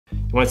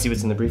You want to see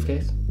what's in the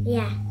briefcase?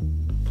 Yeah.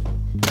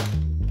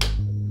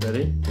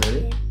 Ready?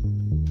 Ready?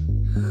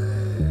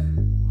 Yeah.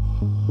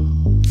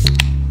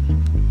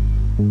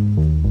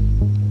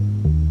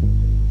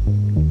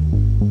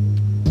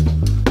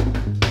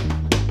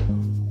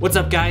 What's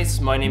up guys,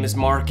 my name is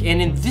Mark,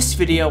 and in this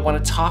video I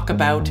want to talk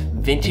about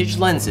vintage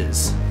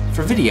lenses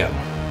for video.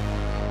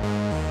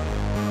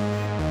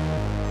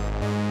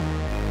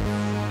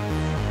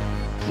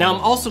 Now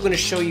I'm also going to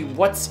show you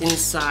what's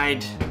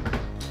inside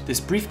this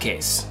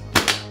briefcase.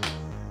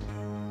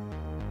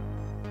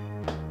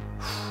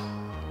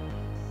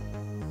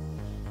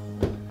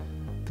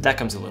 But that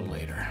comes a little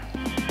later.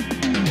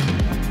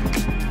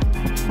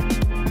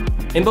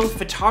 In both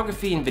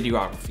photography and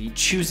videography,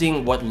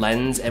 choosing what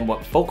lens and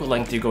what focal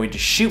length you're going to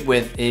shoot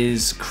with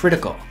is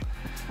critical.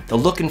 The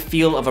look and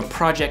feel of a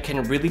project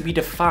can really be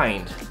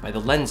defined by the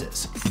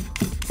lenses.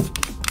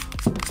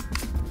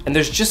 And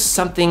there's just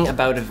something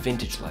about a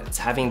vintage lens,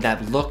 having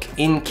that look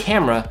in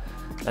camera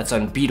that's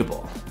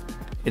unbeatable.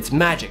 It's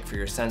magic for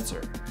your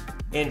sensor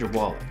and your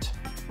wallet.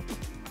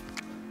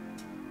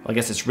 Well, I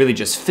guess it's really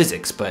just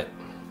physics, but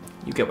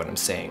you get what I'm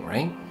saying,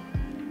 right?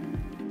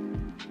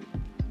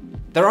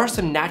 There are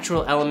some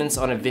natural elements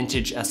on a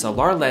vintage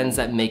SLR lens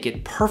that make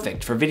it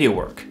perfect for video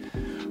work.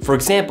 For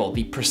example,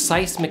 the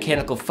precise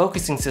mechanical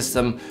focusing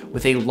system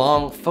with a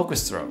long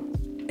focus throw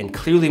and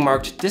clearly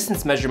marked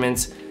distance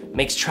measurements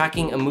makes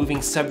tracking a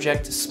moving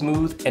subject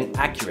smooth and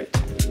accurate.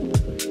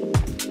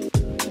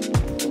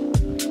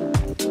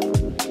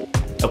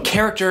 Now,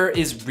 character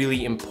is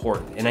really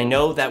important, and I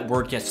know that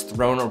word gets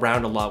thrown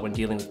around a lot when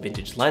dealing with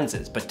vintage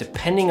lenses, but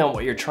depending on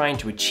what you're trying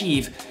to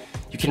achieve,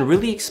 you can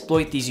really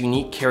exploit these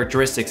unique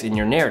characteristics in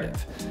your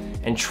narrative.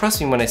 And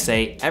trust me when I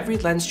say, every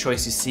lens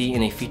choice you see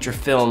in a feature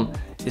film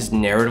is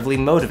narratively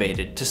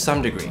motivated to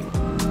some degree.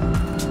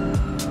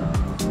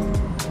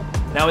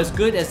 Now, as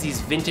good as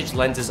these vintage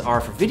lenses are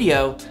for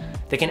video,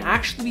 they can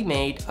actually be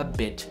made a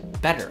bit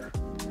better.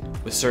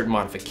 With certain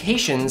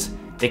modifications,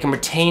 they can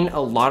retain a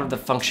lot of the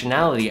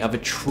functionality of a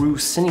true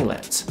Cine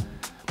lens,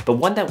 but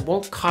one that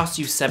won't cost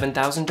you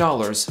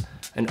 $7,000,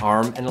 an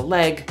arm and a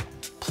leg,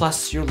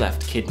 plus your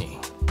left kidney.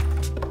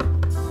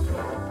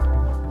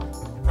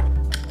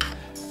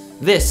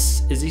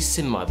 This is a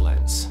SIMMOD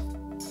lens,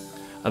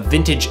 a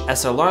vintage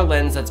SLR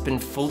lens that's been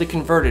fully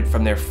converted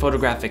from their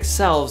photographic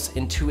selves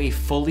into a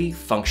fully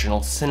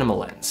functional cinema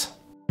lens.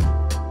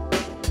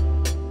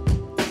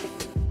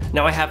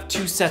 Now I have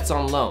two sets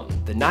on loan,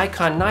 the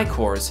Nikon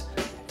Nicors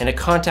and a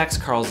Contax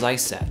Carl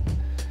Zeiss set,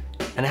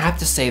 and I have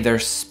to say they're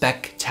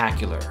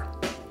spectacular.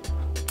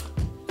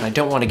 And I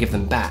don't want to give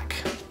them back.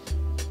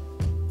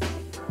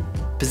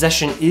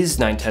 Possession is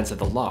 9/10 of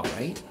the law,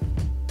 right?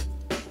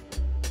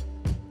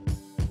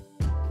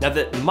 Now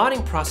the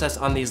modding process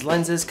on these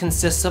lenses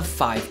consists of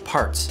 5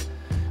 parts: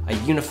 a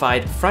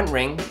unified front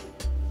ring,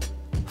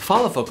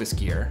 follow focus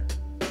gear,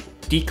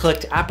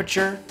 declicked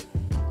aperture,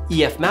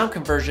 EF mount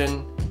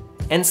conversion,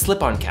 and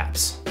slip-on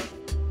caps.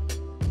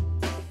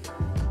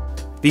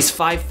 These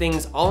 5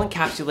 things all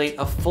encapsulate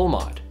a full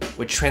mod,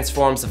 which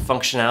transforms the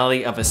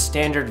functionality of a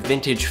standard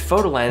vintage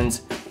photo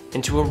lens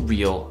into a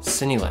real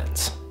Cine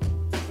lens.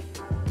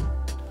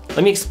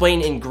 Let me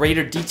explain in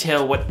greater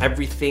detail what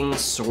everything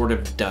sort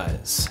of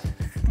does.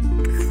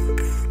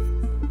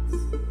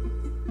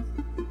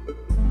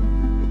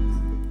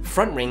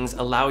 Front rings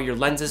allow your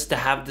lenses to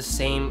have the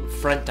same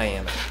front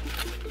diameter.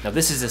 Now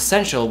this is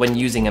essential when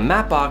using a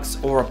matte box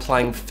or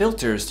applying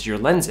filters to your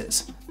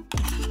lenses.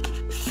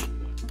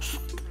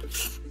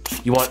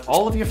 You want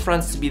all of your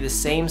fronts to be the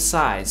same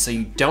size so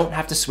you don't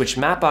have to switch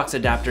matte box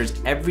adapters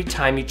every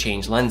time you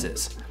change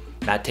lenses.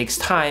 That takes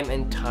time,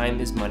 and time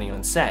is money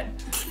on set.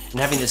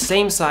 And having the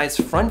same size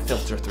front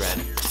filter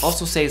thread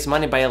also saves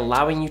money by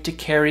allowing you to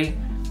carry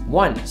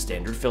one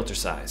standard filter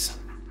size.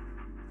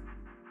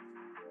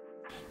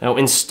 Now,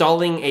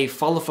 installing a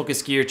follow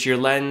focus gear to your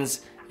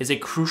lens is a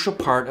crucial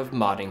part of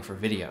modding for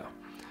video.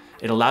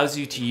 It allows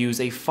you to use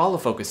a follow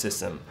focus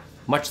system,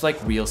 much like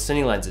real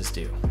Cine lenses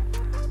do.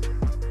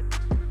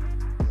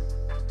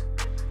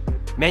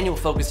 Manual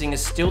focusing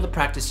is still the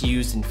practice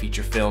used in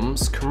feature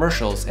films,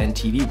 commercials, and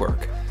TV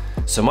work.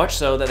 So much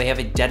so that they have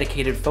a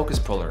dedicated focus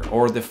puller,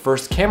 or the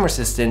first camera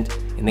assistant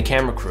in the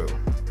camera crew.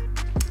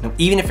 Now,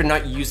 even if you're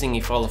not using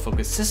a follow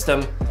focus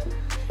system,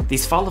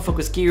 these follow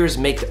focus gears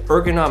make the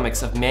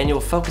ergonomics of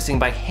manual focusing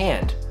by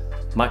hand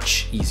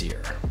much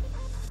easier.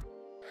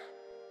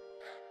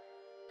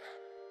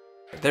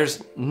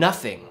 There's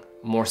nothing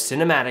more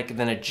cinematic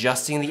than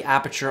adjusting the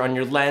aperture on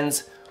your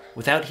lens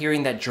without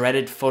hearing that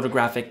dreaded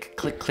photographic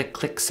click, click,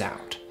 click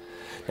sound.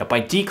 Now, by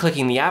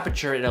declicking the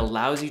aperture, it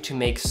allows you to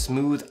make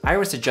smooth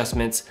iris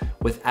adjustments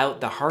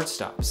without the hard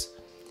stops.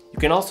 You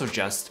can also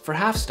adjust for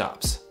half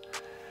stops.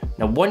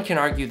 Now, one can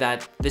argue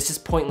that this is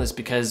pointless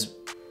because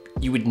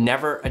you would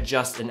never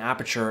adjust an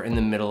aperture in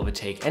the middle of a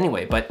take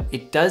anyway, but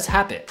it does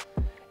happen,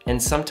 and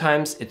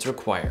sometimes it's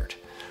required.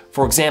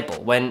 For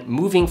example, when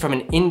moving from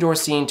an indoor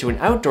scene to an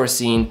outdoor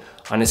scene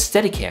on a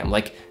Steadicam,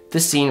 like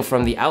this scene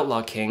from The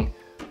Outlaw King,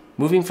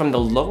 moving from the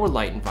lower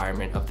light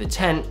environment of the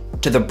tent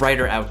to the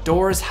brighter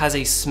outdoors has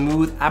a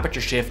smooth aperture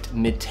shift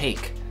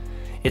mid-take.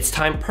 It's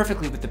timed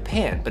perfectly with the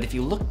pan, but if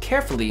you look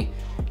carefully,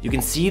 you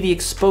can see the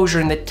exposure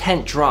in the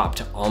tent drop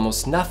to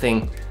almost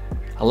nothing,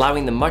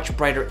 allowing the much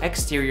brighter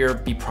exterior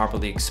be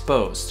properly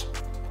exposed,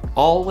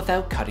 all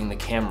without cutting the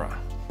camera.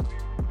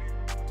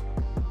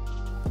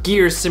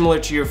 Gears similar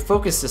to your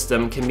focus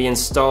system can be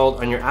installed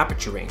on your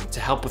aperture ring to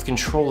help with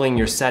controlling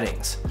your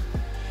settings.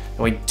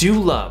 Now, I do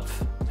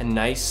love a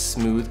nice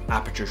smooth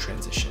aperture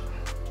transition.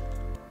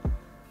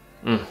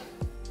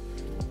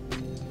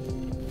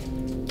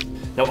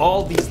 Now,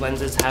 all these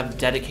lenses have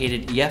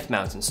dedicated EF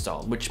mounts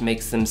installed, which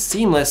makes them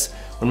seamless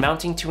when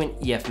mounting to an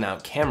EF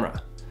mount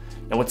camera.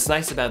 Now, what's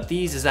nice about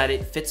these is that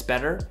it fits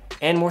better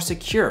and more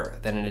secure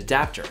than an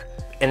adapter,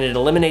 and it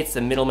eliminates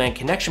the middleman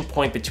connection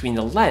point between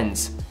the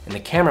lens and the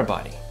camera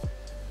body.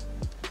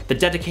 The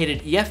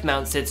dedicated EF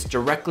mount sits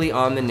directly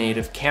on the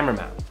native camera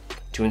mount.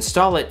 To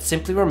install it,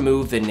 simply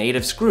remove the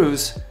native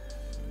screws,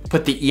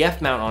 put the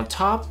EF mount on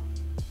top,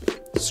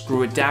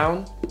 screw it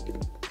down,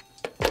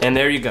 and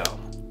there you go.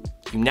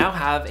 You now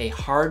have a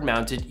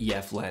hard-mounted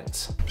EF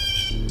lens.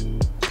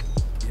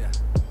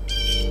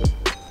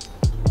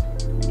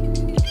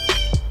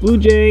 Blue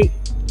Jay!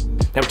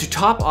 Now, to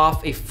top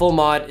off a full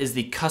mod is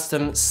the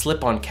custom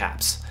slip-on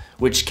caps,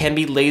 which can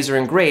be laser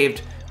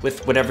engraved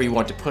with whatever you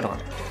want to put on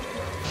it.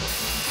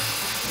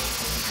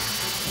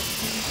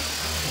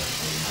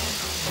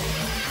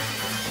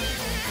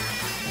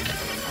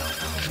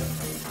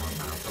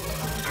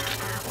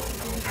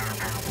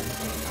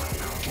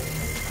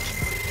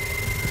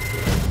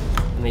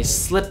 And they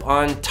slip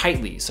on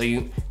tightly, so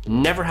you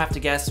never have to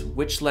guess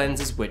which lens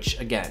is which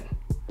again.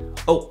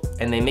 Oh,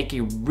 and they make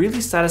a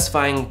really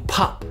satisfying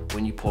pop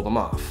when you pull them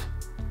off.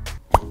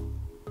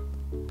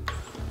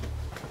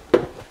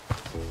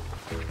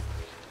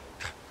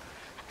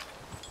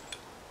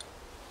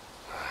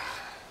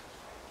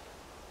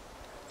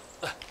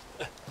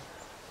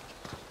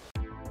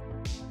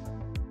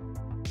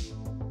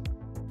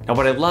 Now,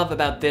 what I love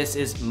about this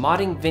is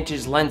modding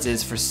vintage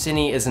lenses for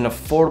Cine is an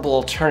affordable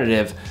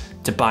alternative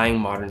to buying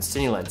modern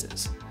Cine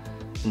lenses.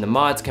 And the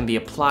mods can be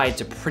applied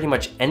to pretty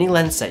much any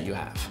lens set you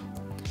have.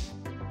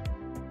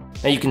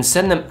 Now, you can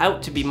send them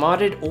out to be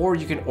modded, or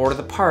you can order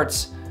the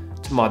parts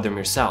to mod them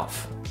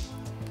yourself.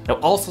 Now,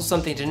 also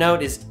something to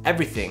note is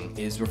everything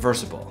is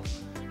reversible.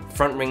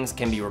 Front rings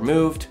can be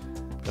removed,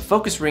 the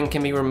focus ring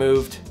can be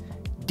removed,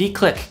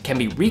 declick can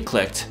be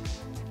reclicked,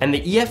 and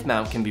the EF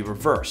mount can be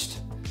reversed,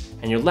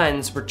 and your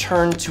lens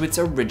returned to its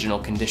original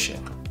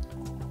condition.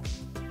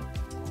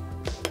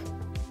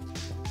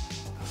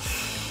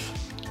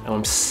 Now,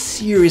 I'm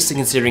seriously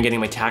considering getting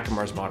my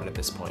Takemars modded at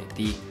this point.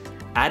 The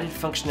added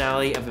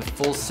functionality of a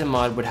full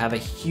SIMMOD would have a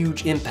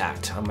huge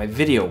impact on my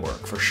video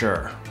work for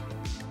sure.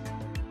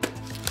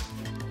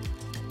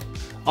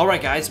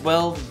 Alright guys,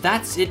 well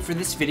that's it for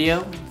this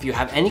video. If you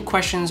have any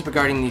questions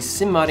regarding the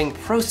SIMMODing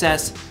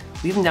process,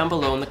 leave them down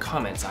below in the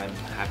comments. I'm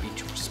happy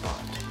to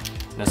respond.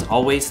 And as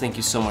always, thank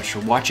you so much for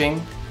watching,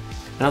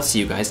 and I'll see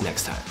you guys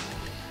next time.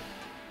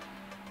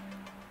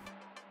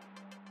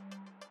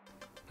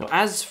 Now,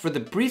 as for the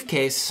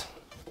briefcase,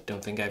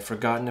 don't think I've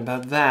forgotten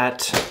about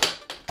that.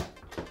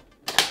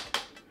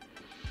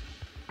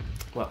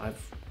 Well,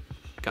 I've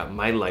got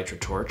my lighter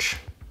torch,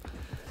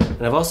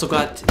 and I've also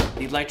got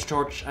the lighter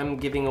torch I'm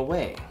giving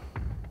away.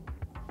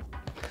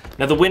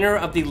 Now, the winner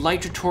of the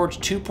lighter torch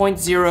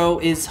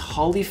 2.0 is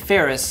Holly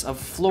Ferris of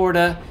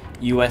Florida,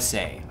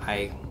 USA.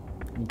 I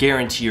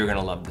guarantee you're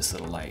gonna love this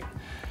little light.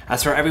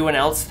 As for everyone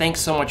else,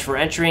 thanks so much for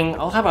entering.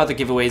 I'll have other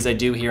giveaways I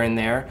do here and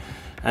there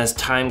as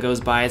time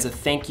goes by as a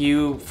thank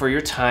you for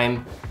your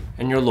time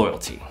and your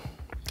loyalty.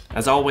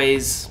 As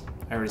always,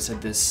 I already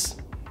said this,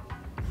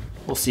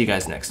 we'll see you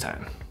guys next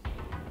time.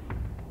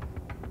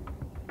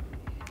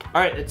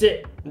 All right, that's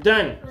it, I'm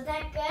done. Was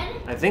that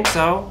good? I think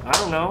so, I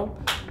don't know.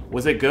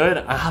 Was it good?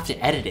 I'll have to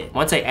edit it.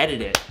 Once I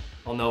edit it,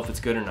 I'll know if it's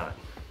good or not.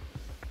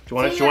 Do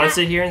you want to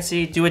sit here and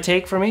see, do a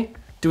take for me?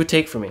 Do a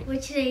take for me.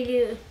 What should I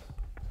do?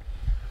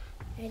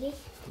 Ready?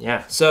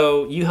 Yeah,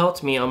 so you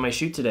helped me on my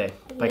shoot today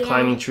by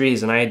climbing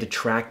trees, and I had to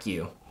track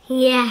you.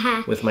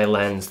 Yeah. With my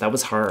lens. That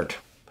was hard.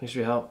 Thanks for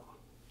your help.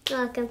 You're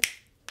welcome.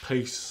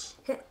 Peace.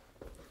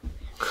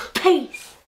 Peace.